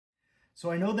So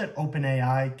I know that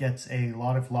OpenAI gets a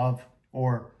lot of love,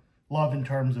 or love in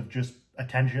terms of just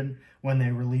attention when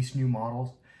they release new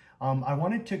models. I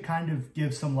wanted to kind of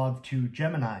give some love to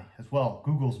Gemini as well,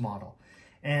 Google's model.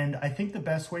 And I think the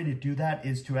best way to do that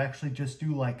is to actually just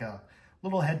do like a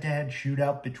little head-to-head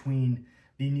shootout between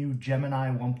the new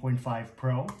Gemini 1.5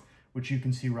 Pro, which you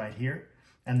can see right here,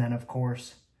 and then of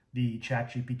course the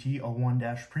ChatGPT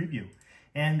o1-Preview.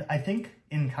 And I think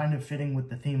in kind of fitting with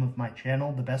the theme of my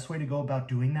channel, the best way to go about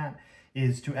doing that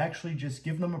is to actually just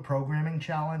give them a programming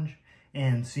challenge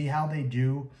and see how they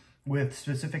do, with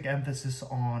specific emphasis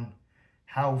on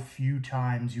how few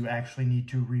times you actually need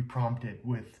to reprompt it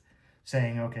with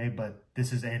saying, okay, but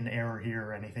this is an error here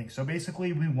or anything. So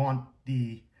basically we want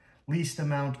the least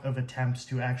amount of attempts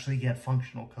to actually get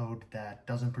functional code that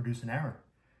doesn't produce an error.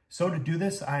 So to do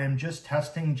this, I am just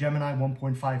testing Gemini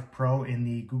 1.5 Pro in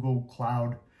the Google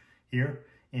Cloud here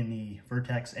in the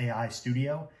Vertex AI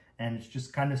Studio. And it's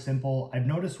just kind of simple. I've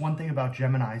noticed one thing about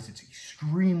Gemini is it's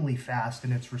extremely fast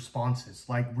in its responses,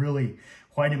 like really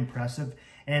quite impressive.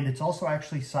 And it's also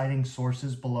actually citing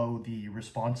sources below the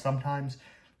response sometimes.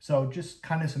 So just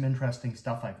kind of some interesting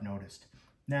stuff I've noticed.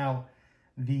 Now,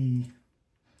 the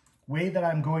way that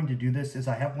I'm going to do this is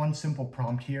I have one simple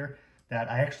prompt here that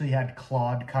I actually had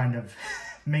Claude kind of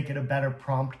make it a better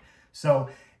prompt. So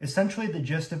essentially the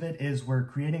gist of it is we're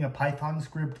creating a Python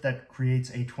script that creates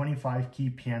a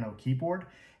 25-key piano keyboard.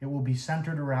 It will be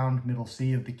centered around middle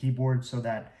C of the keyboard so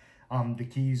that the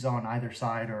keys on either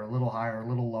side are a little higher, a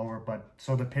little lower, but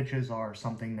so the pitches are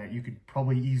something that you could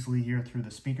probably easily hear through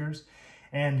the speakers.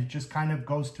 And it just kind of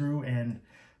goes through and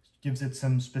gives it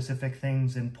some specific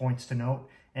things and points to note,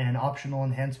 and optional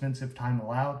enhancements if time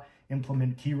allowed.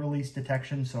 Implement key release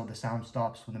detection so the sound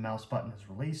stops when the mouse button is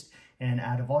released, and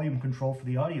add a volume control for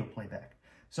the audio playback.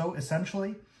 So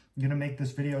essentially, I'm gonna make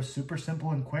this video super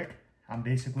simple and quick. I'm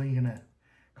basically gonna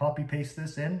copy paste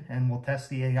this in and we'll test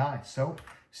the AI. So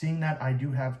seeing that I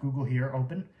do have Google here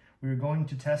open, we're going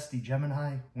to test the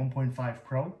Gemini 1.5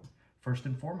 Pro first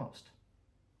and foremost.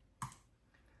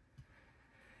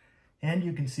 And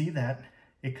you can see that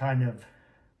it kind of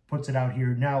puts it out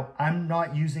here. Now, I'm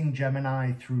not using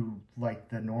Gemini through like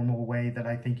the normal way that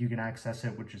I think you can access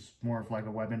it, which is more of like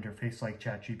a web interface like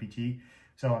ChatGPT.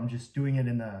 So I'm just doing it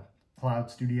in the Cloud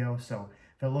Studio. So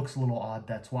if it looks a little odd,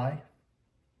 that's why.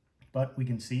 But we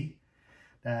can see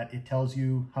that it tells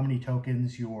you how many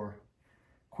tokens your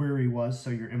query was, so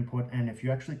your input. And if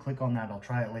you actually click on that, I'll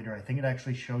try it later, I think it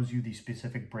actually shows you the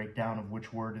specific breakdown of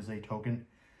which word is a token.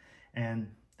 And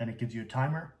then it gives you a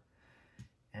timer.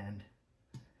 And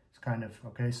kind of,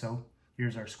 okay, so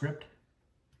here's our script.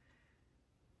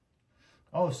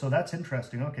 Oh, so that's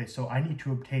interesting. Okay, so I need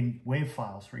to obtain wave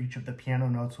files for each of the piano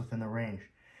notes within the range.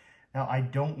 Now, I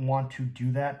don't want to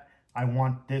do that. I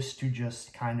want this to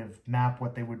just kind of map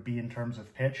what they would be in terms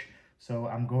of pitch. So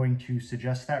I'm going to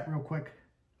suggest that real quick.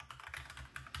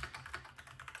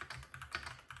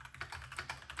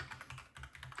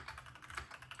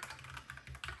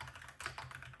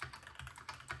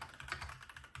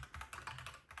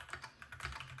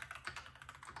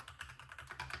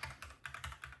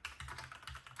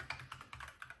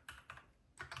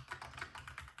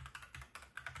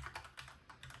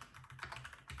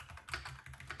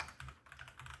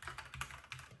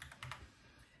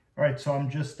 All right, so I'm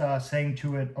just saying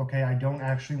to it, okay, I don't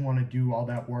actually want to do all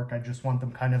that work. I just want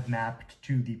them kind of mapped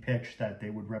to the pitch that they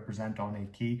would represent on a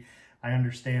key. I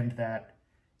understand that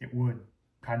it would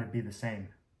kind of be the same.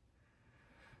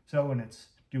 So when it's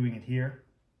doing it here,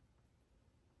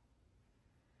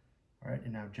 all right,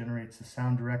 it now generates the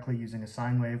sound directly using a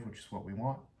sine wave, which is what we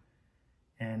want.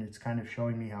 And it's kind of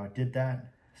showing me how it did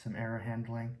that, some error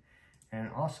handling,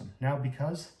 and awesome. Now,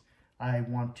 because I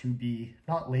want to be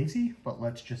not lazy, but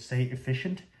let's just say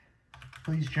efficient,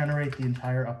 please generate the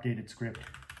entire updated script.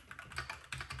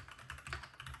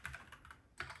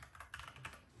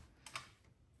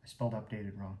 I spelled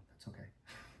updated wrong, that's okay.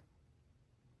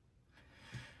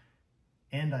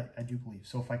 And I do believe,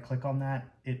 so if I click on that,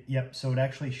 so it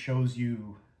actually shows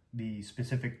you the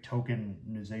specific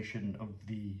tokenization of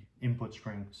the input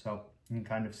string. So you can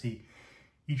kind of see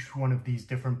each one of these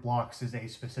different blocks is a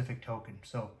specific token.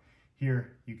 So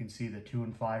here you can see the 2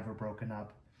 and 5 are broken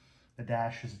up. The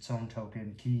dash is its own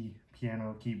token, key,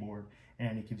 piano, keyboard,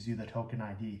 and it gives you the token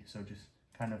ID. So just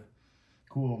kind of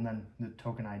cool. And then the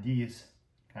token ID is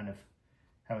kind of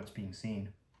how it's being seen.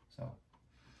 So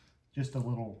just a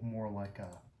little more like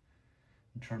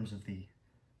in terms of the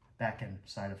back-end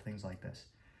side of things like this.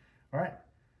 All right,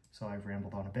 so I've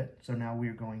rambled on a bit. So now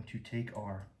we're going to take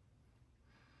our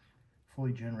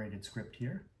fully generated script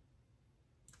here.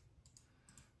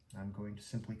 I'm going to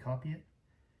simply copy it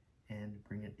and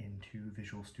bring it into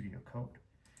Visual Studio Code.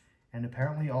 And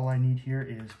apparently all I need here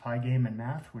is Pygame and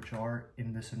Math, which are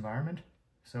in this environment.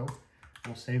 So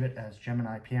we'll save it as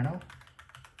Gemini Piano.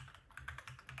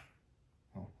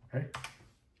 Oh, okay.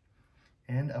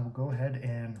 And I will go ahead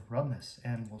and run this,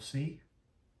 and we'll see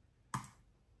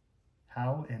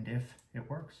how and if it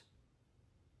works.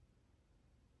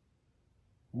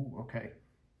 Ooh, okay.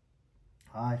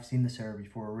 I've seen this error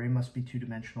before. Array must be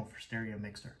two-dimensional for stereo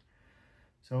mixer.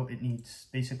 So it needs,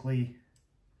 basically,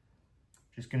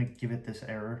 just going to give it this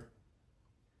error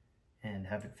and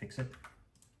have it fix it.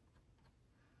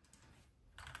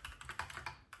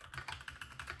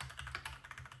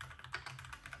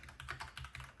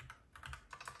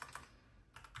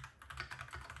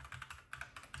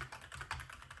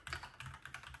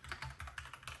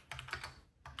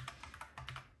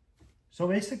 So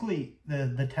basically,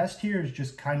 the test here is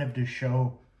just kind of to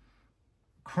show,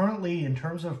 currently in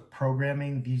terms of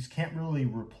programming, these can't really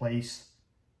replace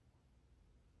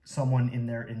someone in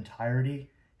their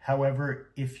entirety. However,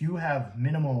 if you have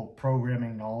minimal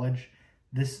programming knowledge,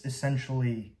 this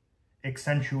essentially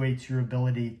accentuates your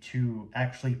ability to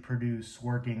actually produce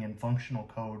working and functional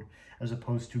code as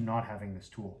opposed to not having this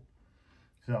tool.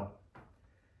 So,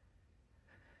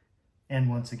 and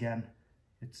once again,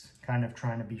 it's kind of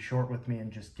trying to be short with me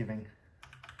and just giving,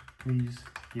 please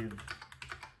give.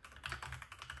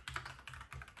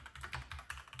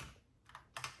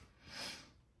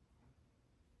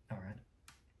 All right.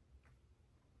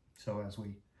 So as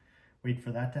we wait for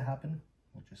that to happen,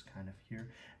 we'll just kind of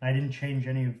here. And I didn't change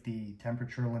any of the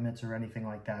temperature limits or anything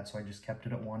like that, so I just kept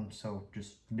it at 1. So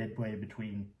just midway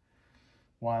between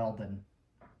wild and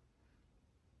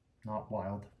not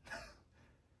wild.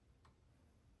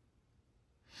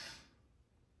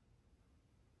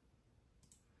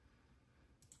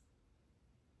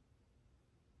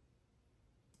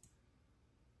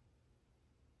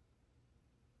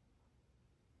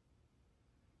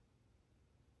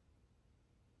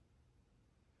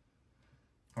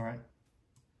 All right,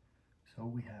 so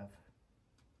we have,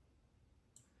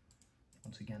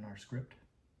 once again, our script,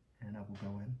 and I will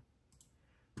go in,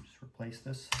 just replace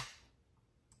this.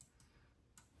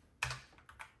 I'll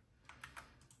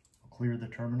clear the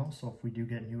terminal, so if we do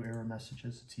get new error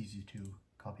messages, it's easy to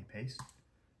copy paste.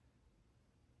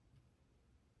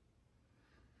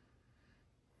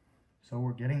 So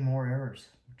we're getting more errors,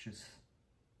 which is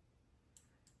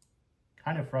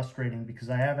kind of frustrating because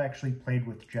I have actually played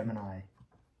with Gemini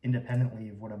independently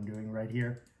of what I'm doing right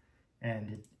here,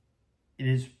 and it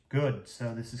is good,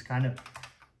 so this is kind of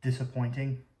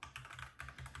disappointing.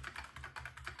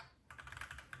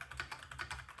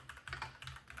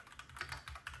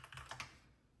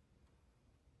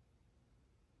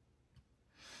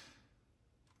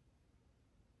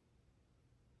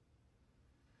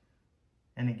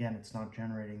 And again, it's not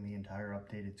generating the entire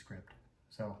updated script,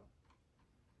 so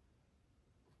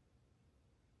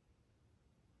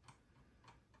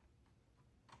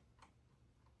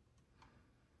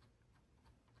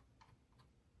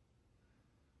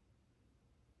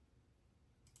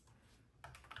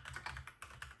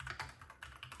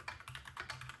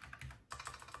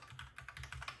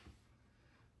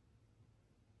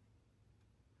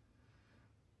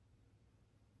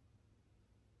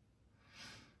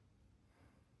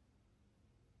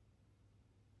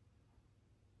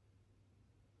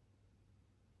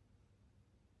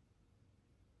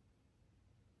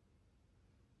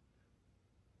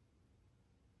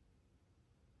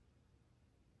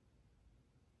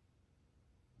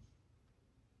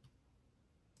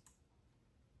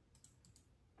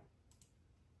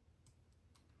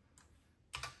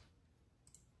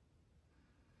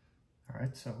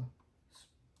Alright, so I'm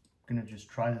going to just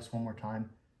try this one more time,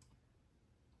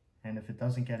 and if it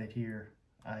doesn't get it here,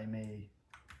 I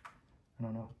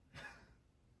don't know.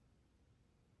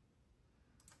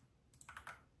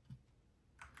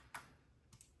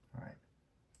 Alright,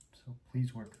 so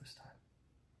please work this time.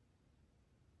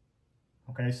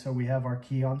 Okay, so we have our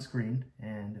key on screen,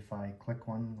 and if I click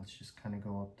one, let's just kind of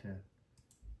go up to,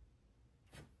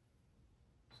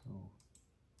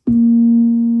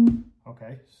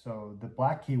 okay, so the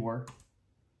black key worked.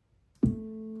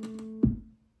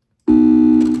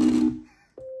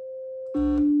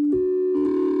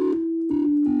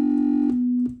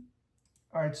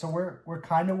 All right, so we're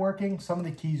kind of working. Some of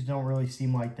the keys don't really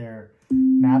seem like they're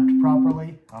mapped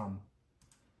properly.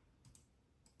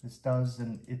 This does,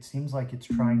 and it seems like it's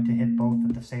trying to hit both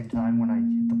at the same time when I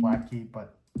hit the black key,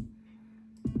 but...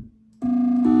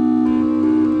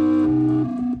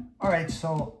 All right,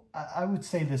 so I would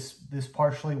say this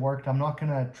partially worked. I'm not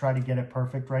gonna try to get it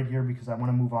perfect right here because I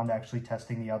wanna move on to actually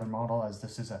testing the other model, as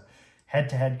this is a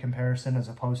head-to-head comparison as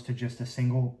opposed to just a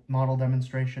single model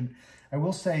demonstration. I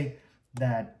will say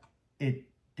that it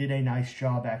did a nice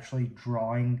job actually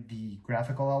drawing the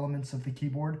graphical elements of the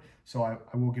keyboard, so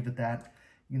I will give it that.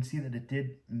 You can see that it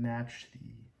did match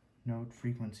the note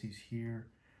frequencies here.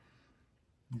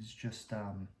 It's just,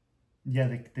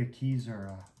 yeah, the keys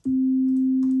are,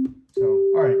 so,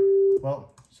 all right,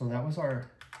 well, so that was our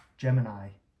Gemini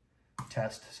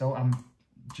test. So I'm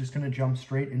just going to jump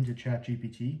straight into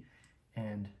ChatGPT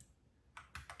and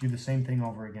do the same thing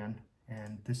over again.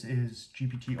 And this is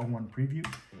GPT-o1 Preview,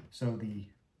 so the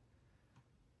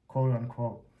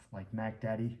quote-unquote like Mac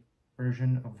Daddy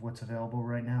version of what's available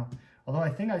right now. Although I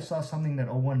think I saw something that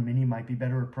o1 Mini might be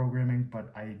better at programming,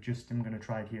 but I just am going to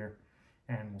try it here,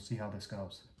 and we'll see how this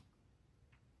goes.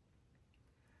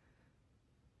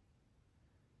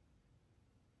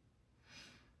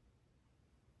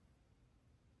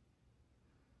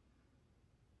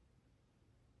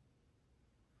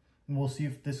 And we'll see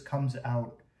if this comes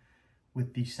out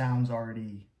with the sounds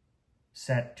already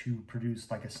set to produce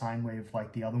like a sine wave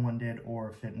like the other one did, or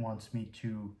if it wants me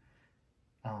to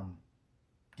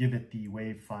give it the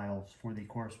wave files for the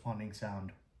corresponding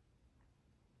sound,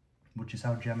 which is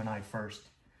how Gemini first.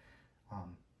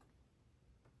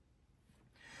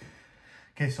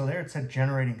 Okay, so there it said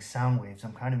generating sound waves.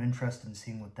 I'm kind of interested in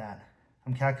seeing what that.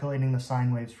 I'm calculating the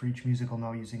sine waves for each musical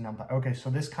note using NumPy. Okay, so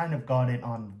this kind of got it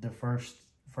on the first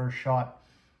shot,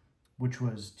 which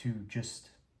was to just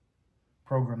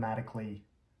programmatically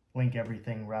link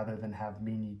everything rather than have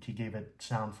me need to give it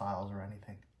sound files or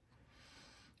anything.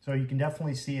 So you can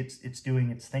definitely see it's doing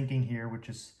its thinking here, which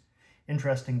is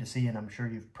interesting to see, and I'm sure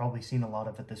you've probably seen a lot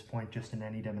of at this point just in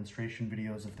any demonstration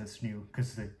videos of this new,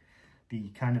 because the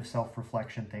kind of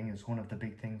self-reflection thing is one of the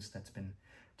big things that's been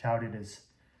touted as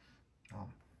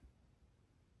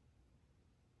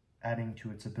adding to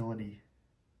its ability.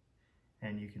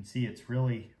 And you can see it's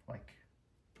really like,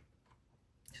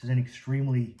 this is an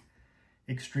extremely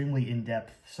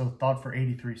in-depth, so thought for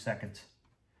 83 seconds.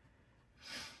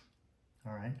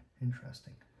 All right,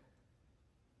 interesting.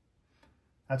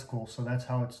 That's cool. So that's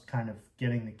how it's kind of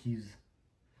getting the keys.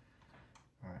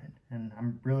 All right, and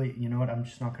I'm really, you know what, I'm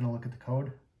just not going to look at the code.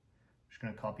 I'm just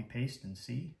going to copy paste and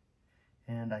see.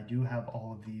 And I do have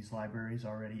all of these libraries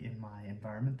already in my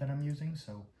environment that I'm using,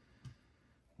 so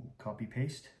we'll copy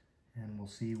paste and we'll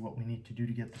see what we need to do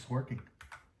to get this working.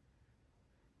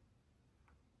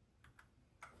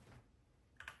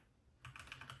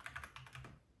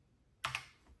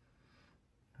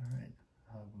 All right,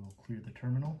 we'll clear the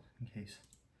terminal in case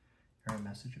error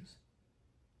messages.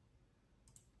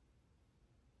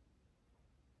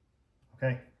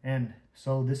 Okay, and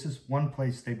so this is one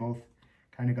place they both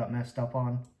kind of got messed up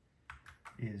on,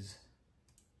 is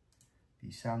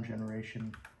the sound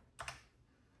generation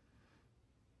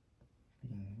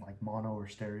being like mono or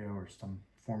stereo or some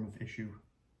form of issue.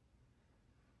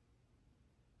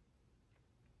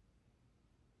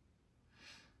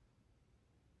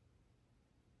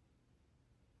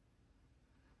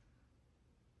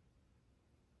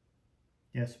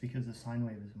 Yes, because the sine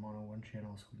wave is a mono one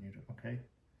channel, so we need it. Okay.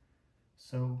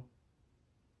 So,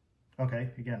 okay,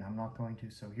 again, I'm not going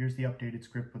to. So here's the updated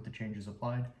script with the changes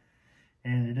applied.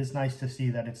 And it is nice to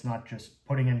see that it's not just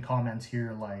putting in comments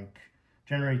here like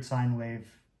generate sine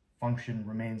wave function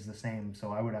remains the same.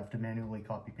 So I would have to manually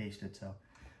copy paste it. So,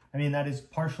 I mean, that is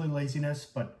partially laziness,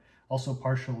 but also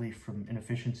partially from an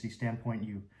efficiency standpoint,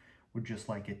 you would just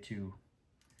like it to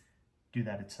do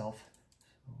that itself.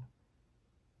 So,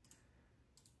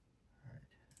 all right.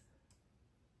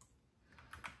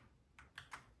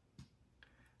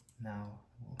 Now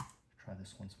we'll try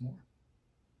this once more.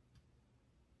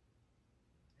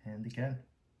 And again,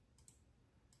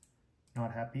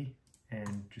 not happy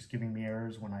and just giving me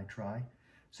errors when I try.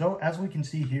 So as we can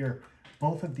see here,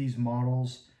 both of these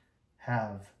models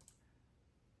have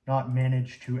not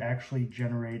managed to actually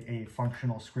generate a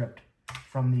functional script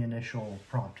from the initial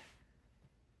prompt.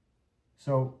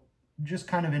 So just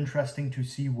kind of interesting to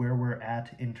see where we're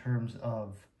at in terms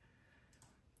of,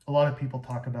 a lot of people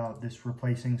talk about this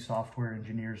replacing software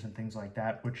engineers and things like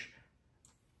that, which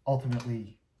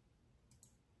ultimately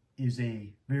is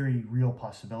a very real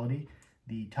possibility.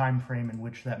 The time frame in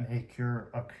which that may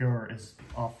occur is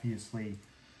obviously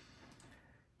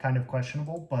kind of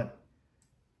questionable, but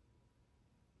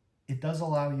it does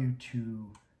allow you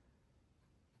to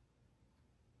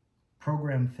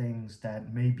program things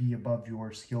that may be above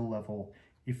your skill level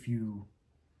if you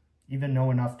even know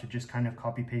enough to just kind of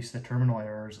copy paste the terminal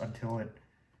errors until it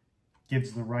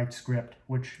gives the right script,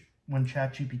 which when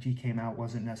ChatGPT came out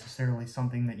wasn't necessarily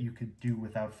something that you could do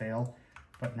without fail,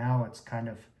 but now it's kind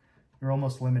of, you're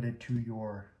almost limited to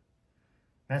your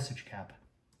message cap.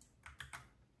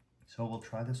 So we'll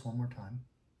try this one more time.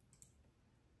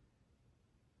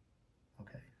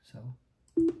 Okay, so,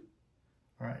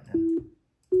 all right, then.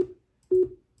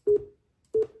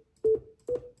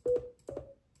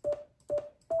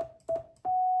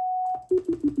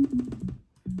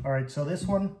 All right, so this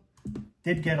one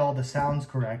did get all the sounds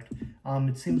correct.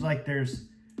 It seems like there's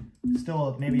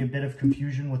still maybe a bit of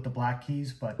confusion with the black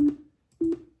keys, but,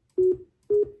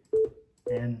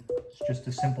 and it's just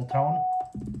a simple tone.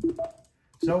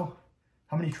 So,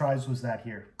 how many tries was that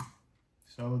here?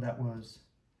 So that was,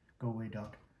 go away,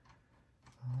 duck.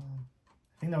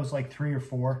 I think that was like 3 or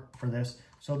 4 for this.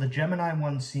 So the Gemini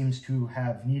one seems to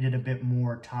have needed a bit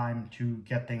more time to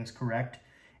get things correct.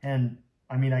 And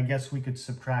I mean, I guess we could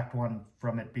subtract 1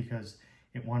 from it because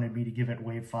it wanted me to give it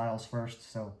WAV files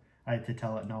first. So I had to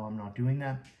tell it, no, I'm not doing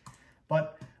that.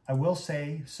 But I will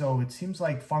say, so it seems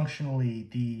like functionally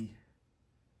the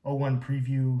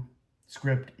o1-Preview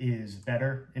script is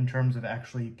better in terms of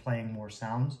actually playing more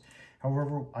sounds.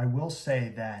 However, I will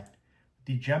say that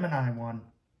the Gemini one,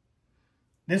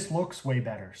 this looks way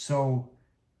better. So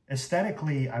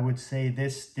aesthetically, I would say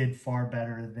this did far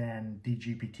better than the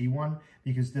GPT one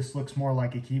because this looks more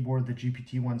like a keyboard. The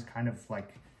GPT one's kind of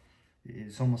like,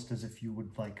 it's almost as if you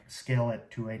would like scale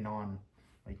it to a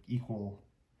equal,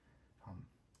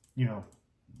 you know,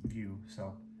 view.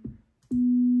 So,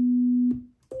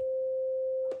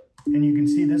 and you can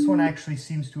see this one actually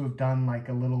seems to have done like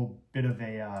a little bit of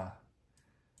a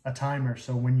timer.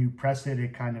 So when you press it,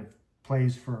 it kind of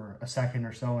plays for a second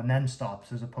or so and then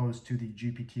stops, as opposed to the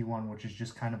GPT one, which is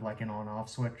just kind of like an on-off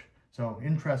switch. So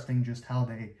interesting just how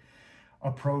they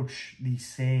approach the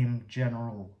same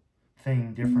general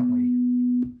thing differently.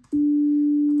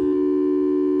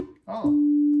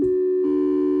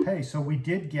 Oh, hey, so we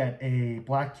did get a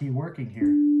black key working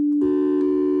here.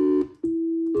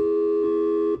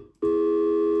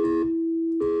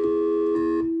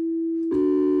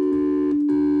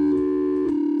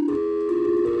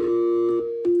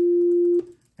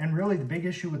 And really the big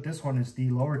issue with this one is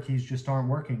the lower keys just aren't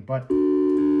working, but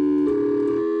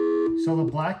so the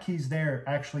black keys there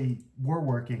actually were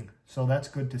working. So that's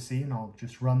good to see. And I'll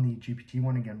just run the GPT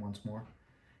one again once more.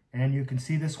 And you can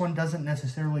see this one doesn't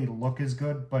necessarily look as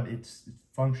good, but it's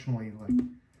functionally like,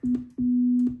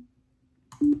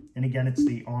 and again, it's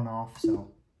the on off. So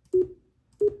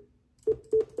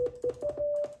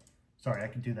sorry, I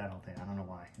could do that all day. I don't know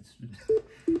why.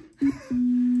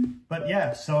 But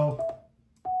yeah, so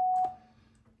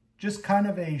just kind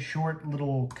of a short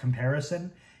little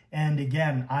comparison. And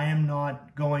again, I am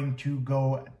not going to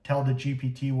go tell the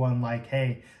GPT one like,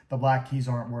 hey, the black keys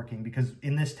aren't working, because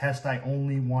in this test, I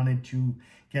only wanted to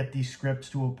get these scripts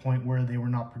to a point where they were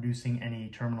not producing any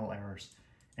terminal errors.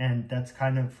 And that's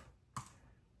kind of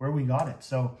where we got it.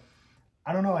 So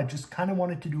I don't know, I just kind of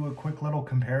wanted to do a quick little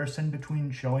comparison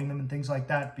between showing them and things like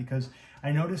that, because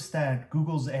I noticed that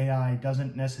Google's AI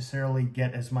doesn't necessarily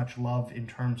get as much love in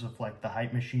terms of like the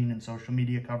hype machine and social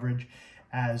media coverage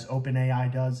as OpenAI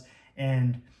does.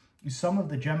 And some of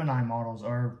the Gemini models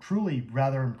are truly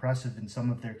rather impressive in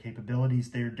some of their capabilities.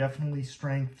 There are definitely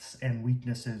strengths and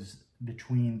weaknesses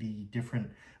between the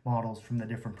different models from the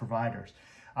different providers.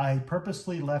 I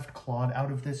purposely left Claude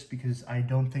out of this because I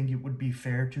don't think it would be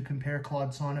fair to compare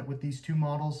Claude Sonnet with these two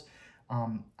models.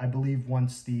 I believe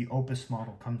once the Opus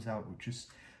model comes out, which is,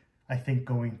 I think,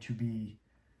 going to be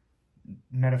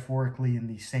metaphorically in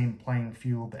the same playing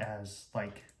field as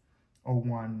like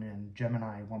o1 and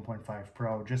Gemini 1.5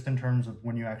 Pro, just in terms of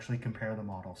when you actually compare the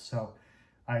models. So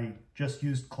I just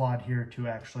used Claude here to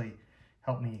actually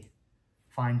help me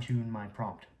fine-tune my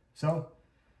prompt. So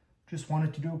just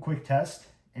wanted to do a quick test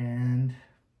and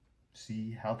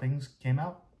see how things came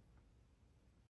out.